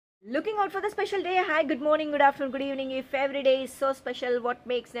Looking out for the special day. Hi, good morning, good afternoon, good evening. If every day is so special, what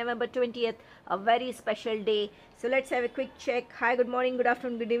makes November 20th a very special day? So let's have a quick check. Hi, good morning, good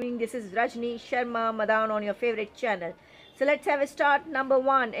afternoon, good evening. This is Rajani Sharma Madan on your favorite channel. So let's have a start. Number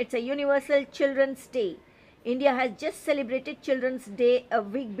one, it's a Universal Children's Day. India has just celebrated Children's Day a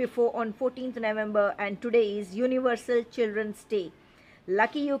week before on 14th November, and today is Universal Children's Day.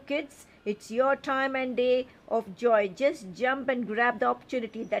 Lucky you kids, it's your time and day of joy. Just jump and grab the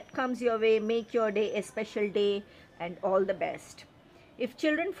opportunity that comes your way. Make your day a special day and all the best. If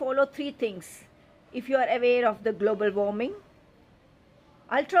children follow three things, if you are aware of the global warming,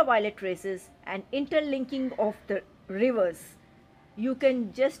 ultraviolet rays and interlinking of the rivers, you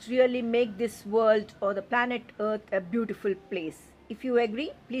can just really make this world or the planet Earth a beautiful place. If you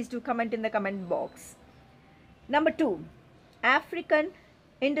agree, please do comment in the comment box. Number two, African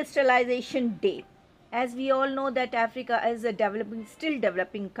Industrialization Day. As we all know that Africa is a still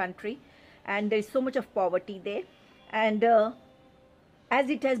developing country, and there is so much of poverty there, and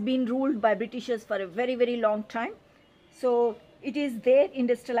as it has been ruled by Britishers for a very long time, so it is their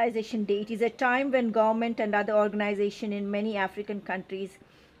Industrialization Day. It is a time when government and other organizations in many African countries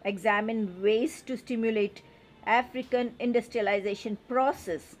examine ways to stimulate African industrialization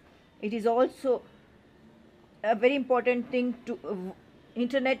process. It is also a very important thing to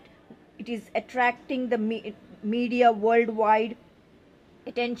internet. It is attracting the media worldwide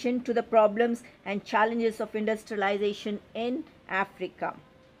attention to the problems and challenges of industrialization in Africa.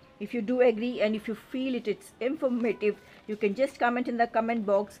 If you do agree and if you feel it's informative, you can just comment in the comment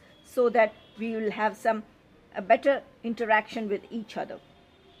box so that we will have a better interaction with each other.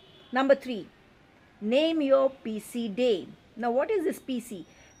 Number three, name your PC day. Now what is this PC?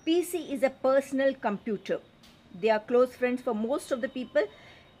 PC is a personal computer. They are close friends for most of the people.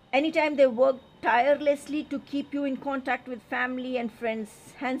 Anytime they work tirelessly to keep you in contact with family and friends,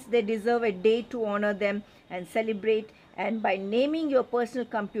 hence they deserve a day to honor them and celebrate, and by naming your personal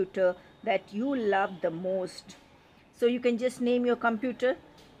computer that you love the most. So you can just name your computer.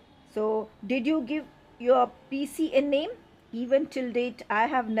 So did you give your PC a name? Even till date I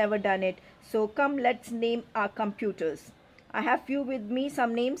have never done it. So come, let's name our computers. I have few with me,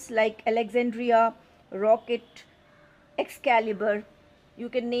 some names like Alexandria, Rocket, Excalibur. You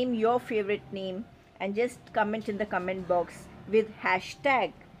can name your favorite name and just comment in the comment box with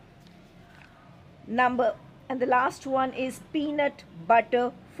hashtag. And the last one is Peanut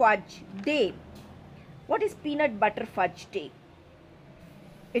Butter Fudge Day. What is Peanut Butter Fudge Day?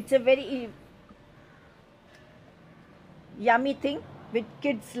 It's a very yummy thing which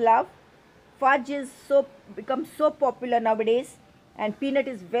kids love. Fudge is become so popular nowadays, and peanut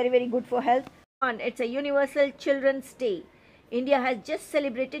is very good for health. It's a Universal Children's Day. India has just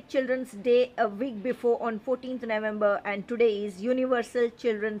celebrated Children's Day a week before on 14th November, and today is Universal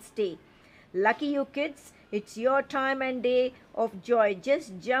Children's Day. Lucky you kids, it's your time and day of joy.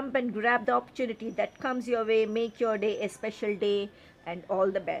 Just jump and grab the opportunity that comes your way. Make your day a special day and all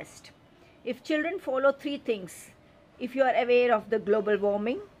the best. If children follow three things, if you are aware of the global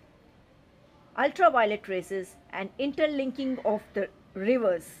warming, ultraviolet rays and interlinking of the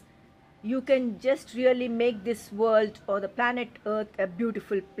rivers, you can just really make this world or the planet Earth a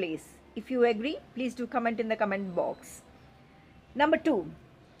beautiful place. If you agree, please do comment in the comment box. Number two,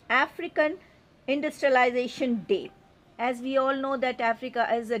 African Industrialization Day. As we all know that Africa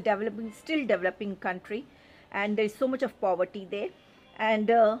is a still developing country, and there is so much of poverty there,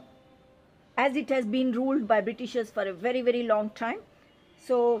 and as it has been ruled by Britishers for a very long time,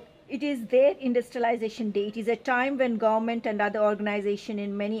 so it is their Industrialization Day. It is a time when government and other organizations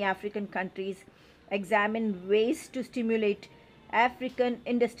in many African countries examine ways to stimulate African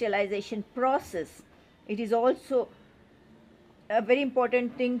industrialization process. It is also a very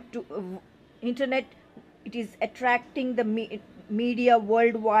important thing to internet. It is attracting the media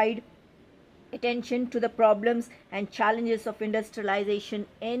worldwide attention to the problems and challenges of industrialization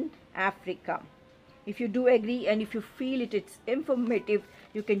in Africa. If you do agree and if you feel it's informative,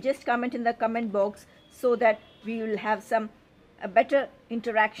 you can just comment in the comment box so that we will have a better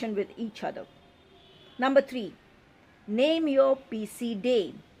interaction with each other. Number three, name your PC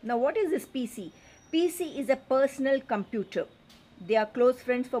day. Now what is this PC? PC is a personal computer. They are close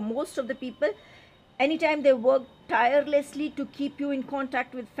friends for most of the people. Anytime they work tirelessly to keep you in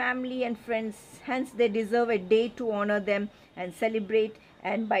contact with family and friends, hence they deserve a day to honor them and celebrate,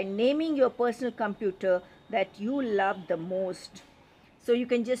 and by naming your personal computer that you love the most. So you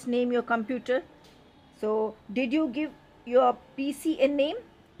can just name your computer. So did you give your PC a name?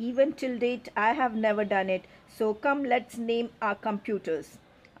 Even till date I have never done it. So come, let's name our computers.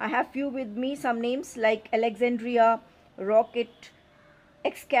 I have few with me, some names like Alexandria, Rocket,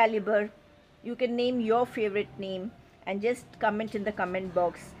 Excalibur. You can name your favorite name and just comment in the comment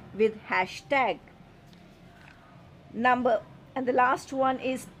box with hashtag. Number, and the last one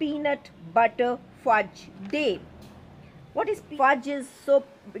is peanut butter fudge day. What is fudge is so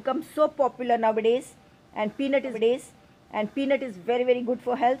become so popular nowadays, and peanut is very good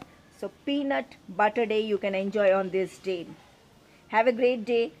for health. So peanut butter day you can enjoy on this day. Have a great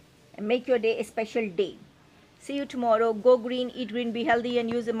day and make your day a special day. See you tomorrow. Go green, eat green, be healthy, and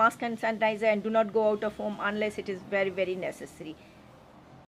use a mask and sanitizer, and do not go out of home unless it is very necessary.